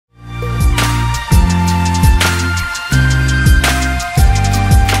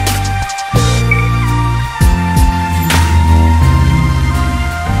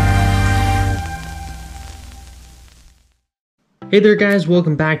Hey there guys,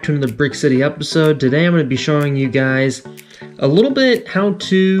 welcome back to another Brick City episode. Today I'm going to be showing you guys a little bit how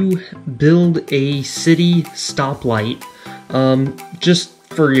to build a city stoplight. Just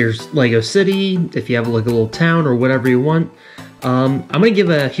for your Lego city, if you have like a little town or whatever you want. I'm going to give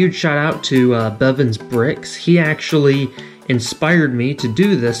a huge shout out to Bevins Bricks. He actually inspired me to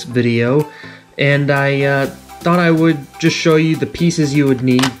do this video, and I thought I would just show you the pieces you would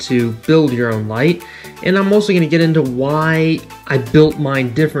need to build your own light. And I'm also going to get into why I built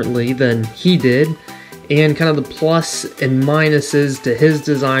mine differently than he did, and kind of the plus and minuses to his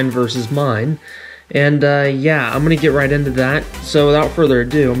design versus mine. And yeah, I'm going to get right into that. So without further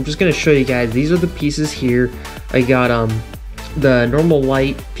ado, I'm just going to show you guys, these are the pieces here. I got the normal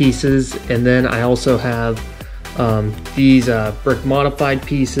light pieces, and then I also have these brick modified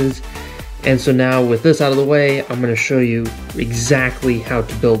pieces. And so now with this out of the way, I'm going to show you exactly how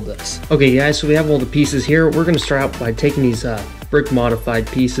to build this. Okay guys, so we have all the pieces here. We're going to start out by taking these brick modified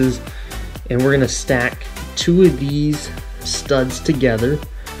pieces, and we're going to stack two of these studs together,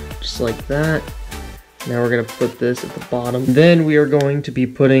 just like that. Now we're going to put this at the bottom. Then we are going to be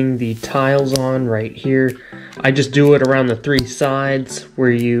putting the tiles on right here. I just do it around the three sides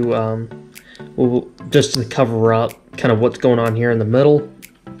where you, will just to cover up kind of what's going on here in the middle.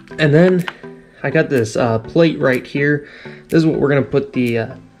 And then I got this plate right here. This is what we're going to put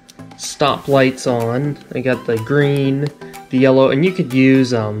the stop lights on. I got the green, the yellow, and you could use,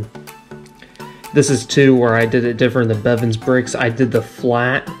 this is too where I did it different than Bevins Bricks. I did the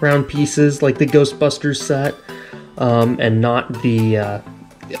flat round pieces like the Ghostbusters set, and not the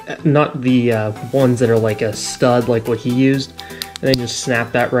ones that are like a stud like what he used. And then just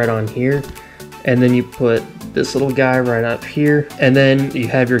snap that right on here. And then you put this little guy right up here, and then you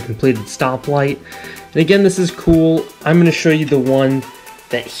have your completed stoplight. And again, this is cool. I'm going to show you the one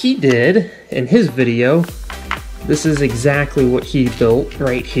that he did in his video. This is exactly what he built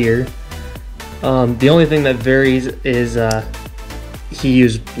right here. The only thing that varies is he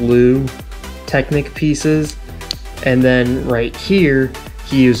used blue Technic pieces, and then right here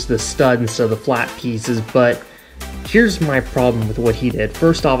he used the stud instead of the flat pieces. But here's my problem with what he did.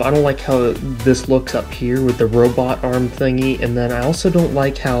 First off, I don't like how this looks up here with the robot arm thingy, and then I also don't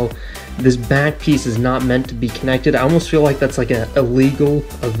like how this back piece is not meant to be connected. I almost feel like that's like a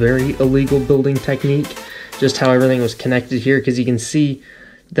very illegal building technique, just how everything was connected here, because you can see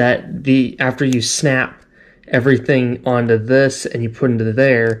that after you snap everything onto this and you put into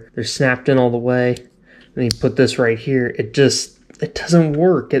there, they're snapped in all the way. Then you put this right here, it doesn't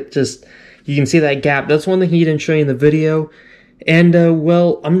work. You can see that gap. That's one thing he didn't show you in the video. And,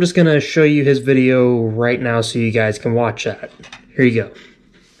 well, I'm just going to show you his video right now so you guys can watch that. Here you go.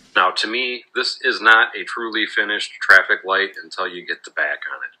 Now, to me, this is not a truly finished traffic light until you get the back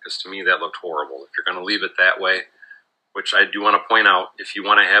on it. Because to me, that looked horrible. If you're going to leave it that way, which I do want to point out, if you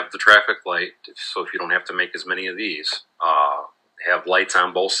want to have the traffic light, so if you don't have to make as many of these, have lights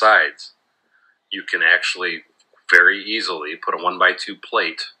on both sides, you can actually very easily put a 1x2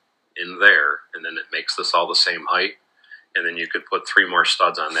 plate in there, and then it makes this all the same height, and then you could put 3 more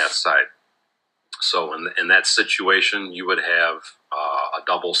studs on that side. So in that situation, you would have a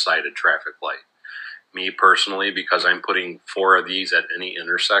double-sided traffic light. Me personally, because I'm putting 4 of these at any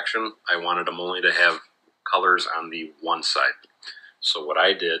intersection, I wanted them only to have colors on the one side. So what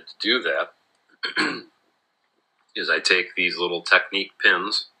I did to do that is I take these little Technic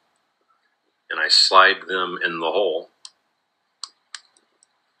pins and I slide them in the hole,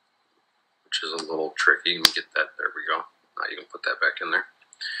 which is a little tricky. Let me get that. There we go. Now you can put that back in there.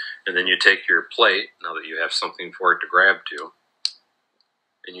 And then you take your plate, now that you have something for it to grab to,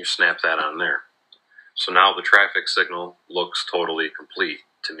 and you snap that on there. So now the traffic signal looks totally complete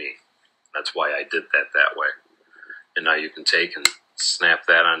to me. That's why I did that way. And now you can take and snap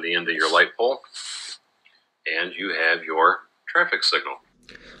that on the end of your light pole, and you have your traffic signal.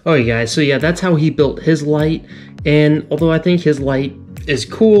 Alright guys, so yeah, that's how he built his light. And although I think his light is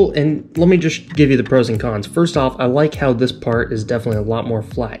cool, and let me just give you the pros and cons. First off, I like how this part is definitely a lot more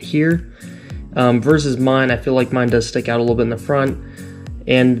flat here, versus mine. I feel like mine does stick out a little bit in the front,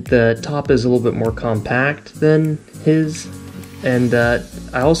 and the top is a little bit more compact than his. And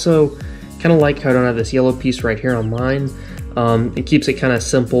I also kind of like how I don't have this yellow piece right here on mine. It keeps it kind of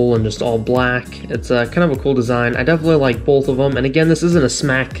simple and just all black. It's kind of a cool design. I definitely like both of them. And again, this isn't a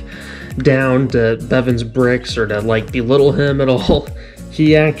smack down to Bevins Bricks or to like belittle him at all.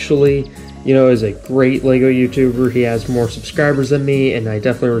 He actually, you know, is a great Lego YouTuber. He has more subscribers than me, and I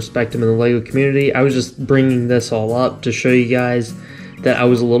definitely respect him in the Lego community. I was just bringing this all up to show you guys that I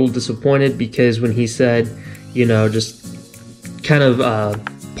was a little disappointed, because when he said, you know, just kind of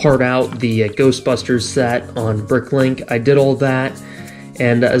part out the Ghostbusters set on Bricklink. I did all that,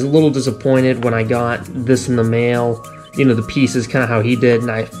 and I was a little disappointed when I got this in the mail. You know, the pieces, kind of how he did,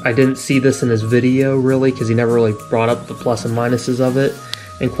 and I didn't see this in his video, really, because he never really brought up the plus and minuses of it.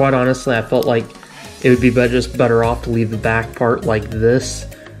 And quite honestly, I felt like it would be just better off to leave the back part like this,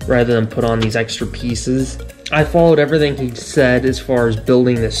 rather than put on these extra pieces. I followed everything he said as far as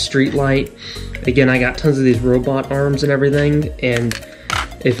building this street light. Again, I got tons of these robot arms and everything, and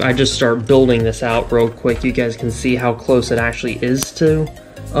if I just start building this out real quick, you guys can see how close it actually is to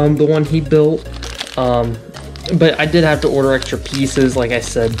the one he built. But I did have to order extra pieces, like I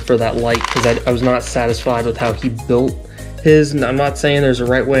said, for that light, because I was not satisfied with how he built his. And I'm not saying there's a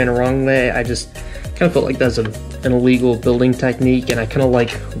right way and a wrong way, I just kind of felt like that's an illegal building technique, and I kind of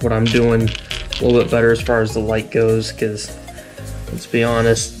like what I'm doing a little bit better as far as the light goes, because let's be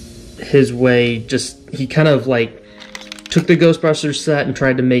honest, his way, he kind of like took the Ghostbusters set and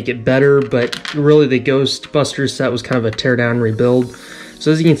tried to make it better, but really the Ghostbusters set was kind of a tear down rebuild.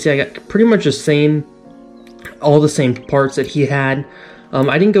 So as you can see, I got pretty much all the same parts that he had.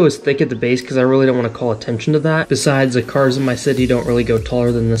 I didn't go as thick at the base because I really don't want to call attention to that. Besides, the cars in my city don't really go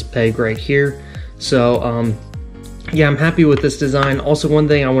taller than this peg right here. So yeah, I'm happy with this design. Also, one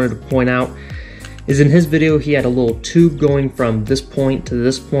thing I wanted to point out is in his video he had a little tube going from this point to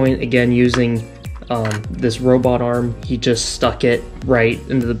this point. Again, using this robot arm, he just stuck it right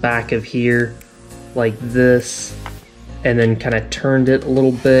into the back of here like this, and then kind of turned it a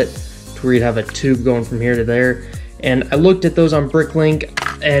little bit to where you'd have a tube going from here to there. And I looked at those on Bricklink,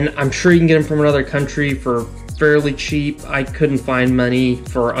 and I'm sure you can get them from another country for fairly cheap. I couldn't find many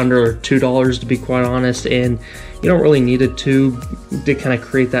for under $2, to be quite honest, and you don't really need a tube to kind of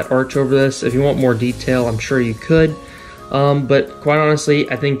create that arch over this. If you want more detail, I'm sure you could, but quite honestly,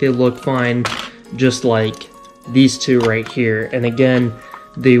 I think they look fine just like these two right here. And again,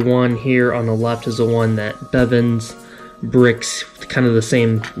 the one here on the left is the one that Bevan's bricks, kind of the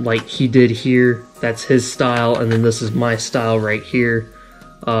same like he did here. That's his style, and then this is my style right here.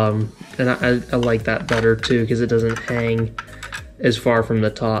 And I like that better too, because it doesn't hang as far from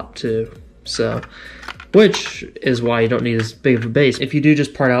the top too. So, which is why you don't need as big of a base. If you do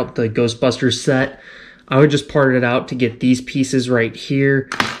just part out the Ghostbusters set, I would just part it out to get these pieces right here,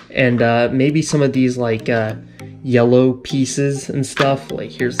 and maybe some of these like yellow pieces and stuff.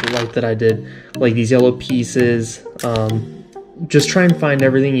 Like here's the light that I did, like these yellow pieces. Just try and find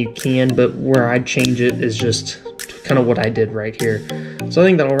everything you can, but where I'd change it is just kind of what I did right here. So I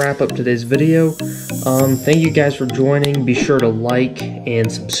think that'll wrap up today's video. Thank you guys for joining. Be sure to like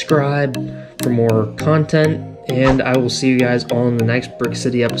and subscribe for more content, and I will see you guys all in the next Brick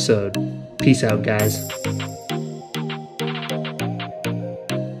City episode. Peace out, guys.